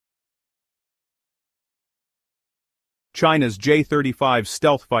China's J-35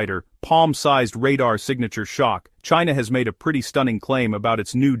 stealth fighter, palm-sized radar signature shock. China has made a pretty stunning claim about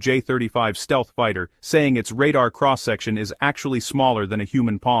its new J-35 stealth fighter, saying its radar cross-section is actually smaller than a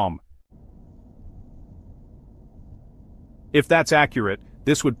human palm. If that's accurate,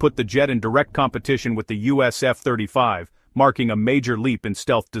 this would put the jet in direct competition with the US F-35, marking a major leap in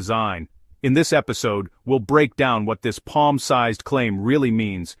stealth design. In this episode, we'll break down what this palm-sized claim really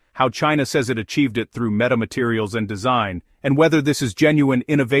means, how China says it achieved it through metamaterials and design, and whether this is genuine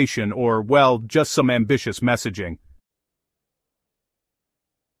innovation or, well, just some ambitious messaging.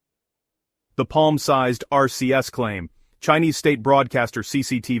 The palm-sized RCS claim. Chinese state broadcaster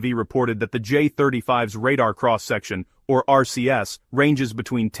CCTV reported that the J-35's radar cross-section, or RCS, ranges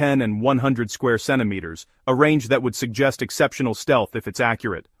between 10 and 100 square centimeters, a range that would suggest exceptional stealth if it's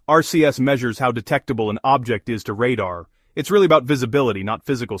accurate. RCS measures how detectable an object is to radar. It's really about visibility, not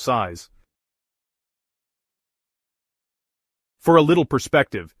physical size. For a little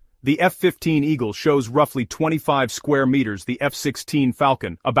perspective, the F-15 Eagle shows roughly 25 square meters, the F-16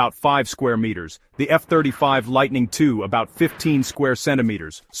 Falcon about 5 square meters, the F-35 Lightning II about 15 square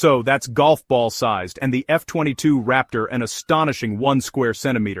centimeters, so that's golf ball sized, and the F-22 Raptor an astonishing 1 square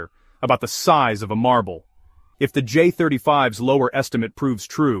centimeter, about the size of a marble. If the J-35's lower estimate proves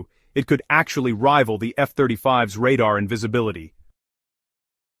true, it could actually rival the F-35's radar and visibility.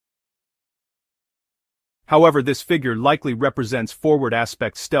 However, this figure likely represents forward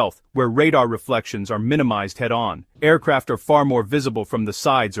aspect stealth, where radar reflections are minimized head-on. Aircraft are far more visible from the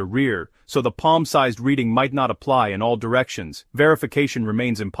sides or rear, so the palm-sized reading might not apply in all directions. Verification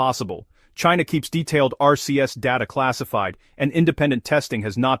remains impossible. China keeps detailed RCS data classified, and independent testing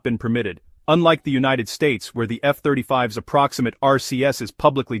has not been permitted. Unlike the United States, where the F-35's approximate RCS is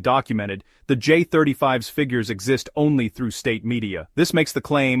publicly documented, the J-35's figures exist only through state media. This makes the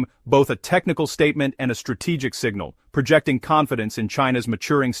claim both a technical statement and a strategic signal, projecting confidence in China's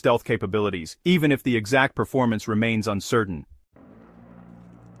maturing stealth capabilities, even if the exact performance remains uncertain.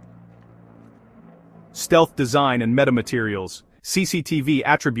 Stealth design and metamaterials. CCTV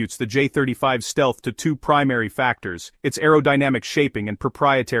attributes the J-35's stealth to two primary factors, its aerodynamic shaping and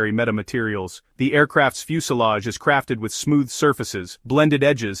proprietary metamaterials. The aircraft's fuselage is crafted with smooth surfaces, blended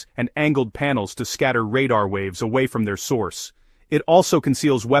edges, and angled panels to scatter radar waves away from their source. It also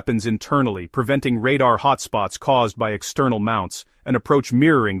conceals weapons internally, preventing radar hotspots caused by external mounts, an approach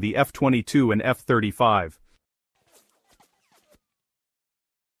mirroring the F-22 and F-35.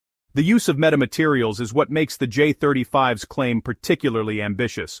 The use of metamaterials is what makes the J-35's claim particularly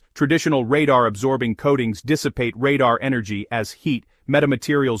ambitious. Traditional radar-absorbing coatings dissipate radar energy as heat.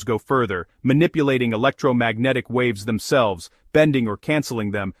 Metamaterials go further, manipulating electromagnetic waves themselves, bending or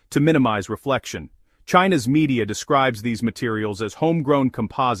canceling them to minimize reflection. China's media describes these materials as homegrown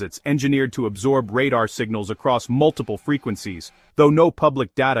composites engineered to absorb radar signals across multiple frequencies, though no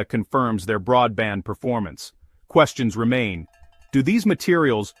public data confirms their broadband performance. Questions remain. Do these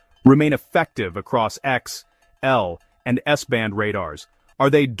materials remain effective across X, L, and S-band radars? Are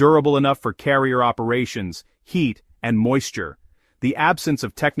they durable enough for carrier operations, heat, and moisture? The absence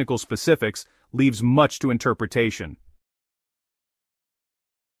of technical specifics leaves much to interpretation.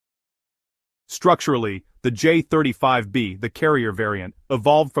 Structurally, the J-35B, the carrier variant,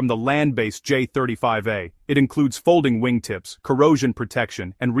 evolved from the land-based J-35A. It includes folding wingtips, corrosion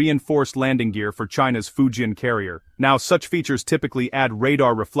protection, and reinforced landing gear for China's Fujian carrier. Now, such features typically add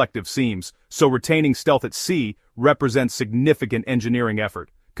radar reflective seams, so retaining stealth at sea represents significant engineering effort.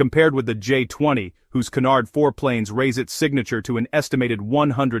 Compared with the J-20, whose canard foreplanes raise its signature to an estimated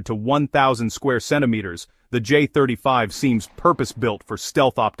 100 to 1,000 square centimeters, the J-35 seems purpose-built for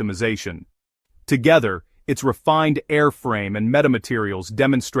stealth optimization. Together, its refined airframe and metamaterials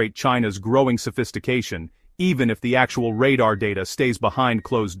demonstrate China's growing sophistication, even if the actual radar data stays behind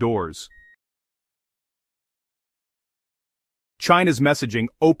closed doors. China's messaging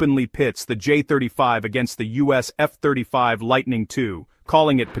openly pits the J-35 against the US F-35 Lightning II,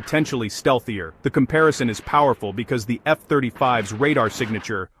 calling it potentially stealthier. The comparison is powerful because the F-35's radar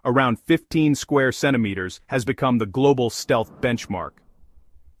signature, around 15 square centimeters, has become the global stealth benchmark.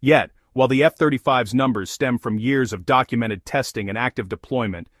 Yet, while the F-35's numbers stem from years of documented testing and active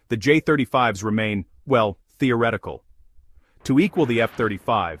deployment, the J-35's remain, well, theoretical. To equal the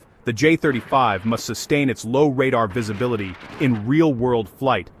F-35, the J-35 must sustain its low radar visibility in real-world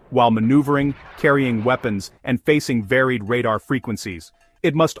flight while maneuvering, carrying weapons, and facing varied radar frequencies.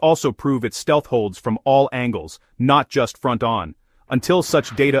 It must also prove its stealth holds from all angles, not just front-on. Until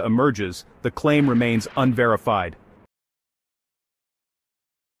such data emerges, the claim remains unverified.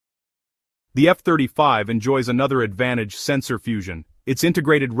 The F-35 enjoys another advantage: sensor fusion. Its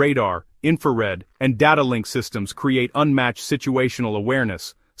integrated radar, infrared, and data link systems create unmatched situational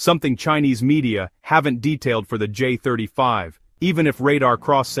awareness, something Chinese media haven't detailed for the J-35. Even if radar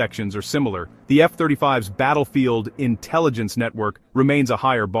cross-sections are similar, the F-35's battlefield intelligence network remains a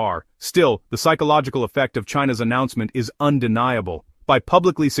higher bar. Still, the psychological effect of China's announcement is undeniable. By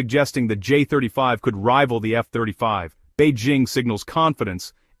publicly suggesting the J-35 could rival the F-35, Beijing signals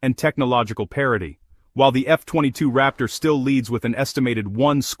confidence and technological parity. While the F-22 Raptor still leads with an estimated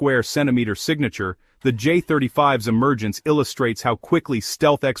 1 square centimeter signature, the J-35's emergence illustrates how quickly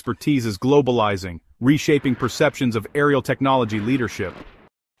stealth expertise is globalizing, reshaping perceptions of aerial technology leadership.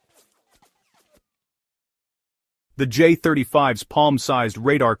 The J-35's palm-sized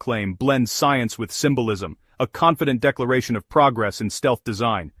radar claim blends science with symbolism, a confident declaration of progress in stealth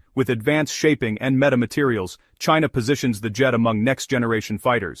design. With advanced shaping and metamaterials, China positions the jet among next-generation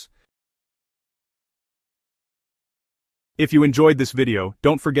fighters. If you enjoyed this video,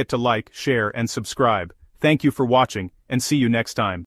 don't forget to like, share, and subscribe. Thank you for watching, and see you next time.